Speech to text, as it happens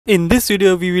In this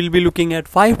video, we will be looking at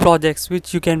 5 projects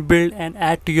which you can build and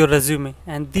add to your resume,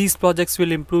 and these projects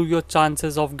will improve your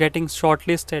chances of getting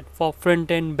shortlisted for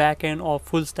front-end, back-end or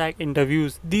full-stack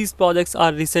interviews. These projects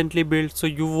are recently built, so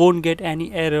you won't get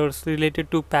any errors related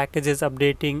to packages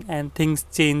updating and things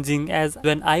changing, as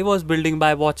when I was building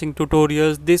by watching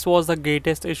tutorials, this was the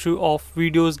greatest issue of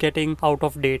videos getting out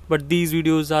of date. But these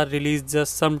videos are released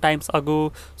just some times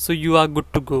ago, so you are good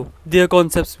to go. Their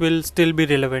concepts will still be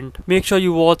relevant. Make sure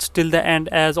you watch till the end,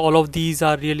 as all of these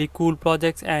are really cool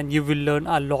projects and you will learn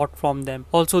a lot from them.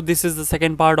 Also, this is the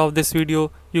second part of this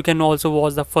video. You can also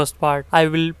watch the first part. I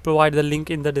will provide the link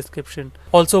in the description.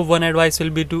 Also, one advice will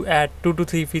be to add 2 to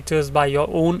 3 features by your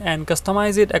own and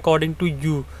customize it according to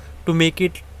you to make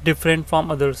it different from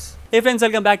others. Hey friends,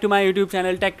 welcome back to my YouTube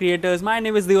channel Tech Creators. My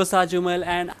name is Jumal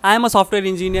and I am a software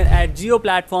engineer at Geo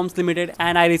Platforms Limited,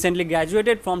 and I recently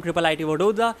graduated from IIIT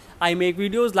Vadodara. I make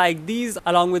videos like these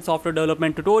along with software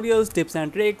development tutorials, tips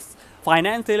and tricks,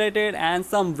 finance related and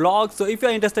some vlogs. So if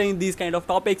you're interested in these kind of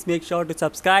topics, make sure to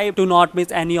subscribe to not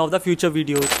miss any of the future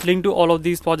videos. Link to all of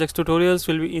these projects tutorials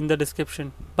will be in the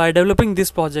description. By developing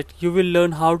this project, you will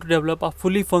learn how to develop a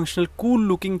fully functional, cool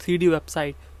looking 3D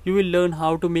website. You will learn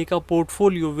how to make a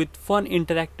portfolio with fun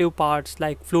interactive parts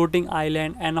like floating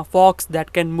island and a fox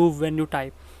that can move when you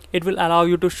type. It will allow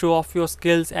you to show off your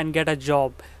skills and get a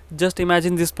job. Just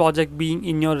imagine this project being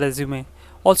in your resume.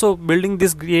 Also, building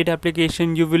this great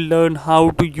application, you will learn how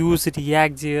to use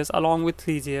React.js along with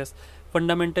 3JS.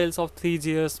 Fundamentals of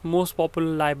 3JS, most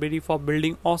popular library for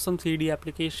building awesome 3D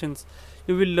applications.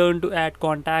 You will learn to add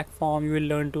contact form, you will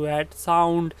learn to add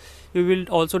sound, you will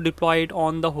also deploy it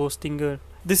on the Hostinger.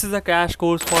 This is a crash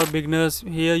course for beginners.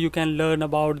 Here you can learn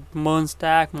about MERN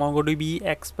stack, MongoDB,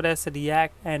 Express,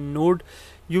 React and Node.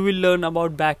 You will learn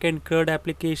about backend CRUD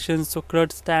applications. So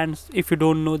CRUD stands, if you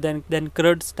don't know, then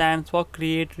CRUD stands for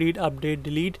create, read, update,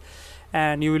 delete.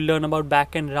 And you will learn about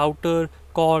backend router,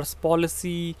 CORS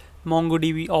policy,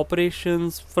 MongoDB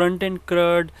operations, front-end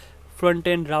CRUD,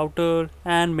 front-end router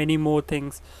and many more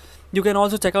things. You can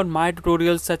also check out my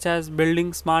tutorials such as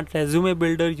building smart resume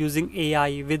builder using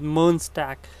AI with MERN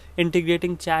stack,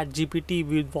 integrating ChatGPT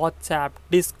with WhatsApp,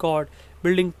 Discord,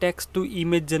 building text to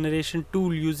image generation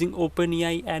tool using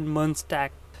OpenAI and MERN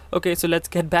stack. Okay, so let's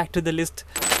get back to the list.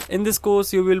 In this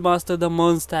course, you will master the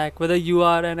MERN stack, whether you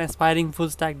are an aspiring full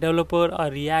stack developer,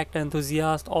 a React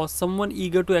enthusiast, or someone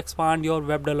eager to expand your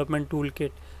web development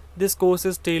toolkit. This course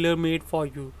is tailor-made for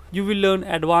you. You will learn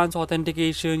advanced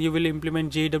authentication, you will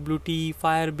implement JWT,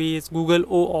 Firebase, Google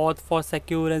OAuth for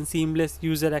secure and seamless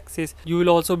user access. You will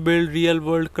also build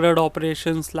real-world CRUD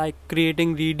operations like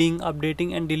creating, reading,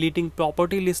 updating and deleting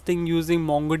property listing using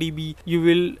MongoDB. You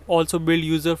will also build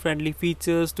user-friendly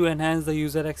features to enhance the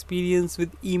user experience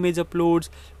with image uploads,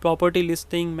 property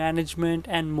listing, management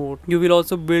and more. You will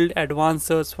also build advanced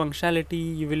search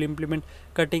functionality. You will implement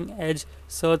cutting-edge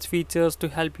search features to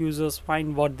help users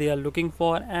find what they are looking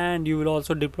for, and you will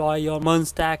also deploy your MERN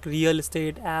stack real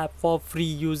estate app for free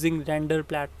using Render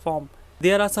platform.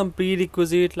 There are some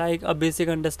prerequisites like a basic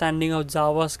understanding of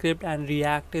JavaScript and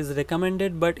React is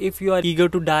recommended, but if you are eager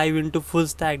to dive into full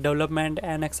stack development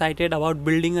and excited about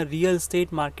building a real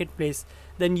estate marketplace,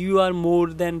 then you are more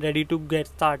than ready to get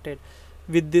started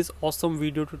with this awesome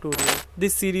video tutorial.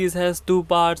 This series has 2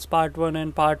 parts, part 1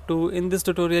 and part 2. In this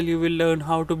tutorial, you will learn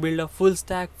how to build a full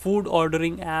stack food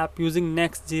ordering app using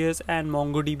Next.js and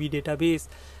MongoDB database.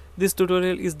 This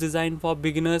tutorial is designed for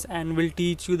beginners and will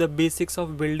teach you the basics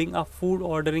of building a food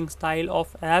ordering style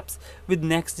of apps with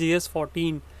Next.js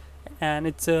 14. And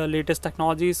it's a latest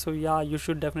technology, so yeah, you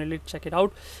should definitely check it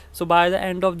out. So by the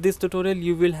end of this tutorial,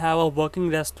 you will have a working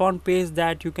restaurant page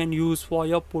that you can use for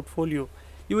your portfolio.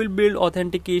 You will build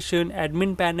authentication,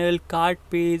 admin panel, cart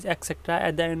page, etc.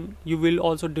 At the end, you will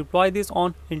also deploy this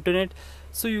on internet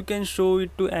so you can show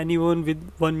it to anyone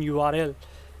with one URL.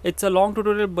 It's a long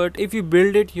tutorial, but if you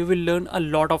build it, you will learn a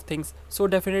lot of things. So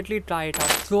definitely try it out.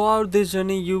 Throughout this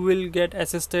journey, you will get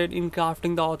assisted in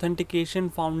crafting the authentication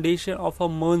foundation of a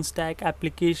MERN stack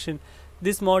application.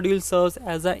 This module serves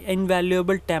as an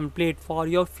invaluable template for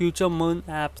your future MERN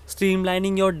apps,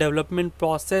 streamlining your development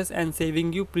process and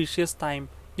saving you precious time.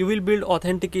 You will build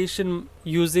authentication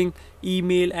using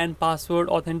email and password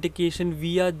authentication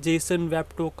via JSON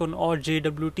Web Token or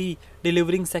JWT,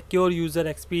 delivering secure user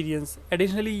experience.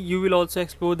 Additionally, you will also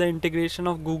explore the integration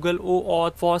of Google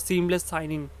OAuth for seamless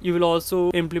sign-in. You will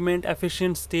also implement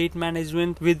efficient state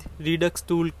management with Redux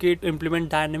Toolkit, implement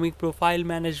dynamic profile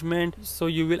management, so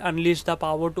you will unleash the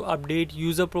power to update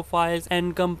user profiles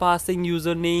encompassing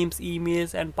usernames,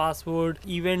 emails and password.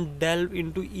 Even delve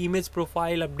into image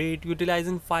profile update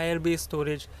utilizing Firebase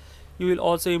storage. You will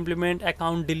also implement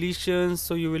account deletions,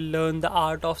 so you will learn the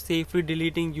art of safely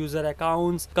deleting user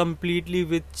accounts completely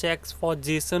with checks for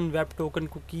JSON web token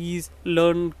cookies.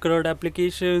 Learn CRUD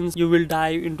applications. You will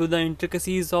dive into the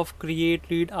intricacies of create,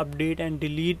 read, update and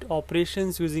delete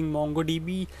operations using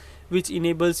MongoDB, which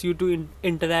enables you to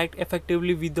interact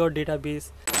effectively with your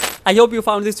database. I hope you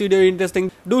found this video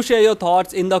interesting. Do share your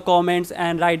thoughts in the comments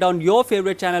and write down your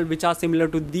favorite channel which are similar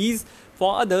to these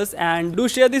for others, and do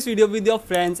share this video with your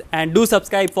friends and do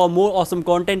subscribe for more awesome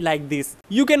content like this.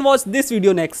 You can watch this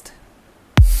video next.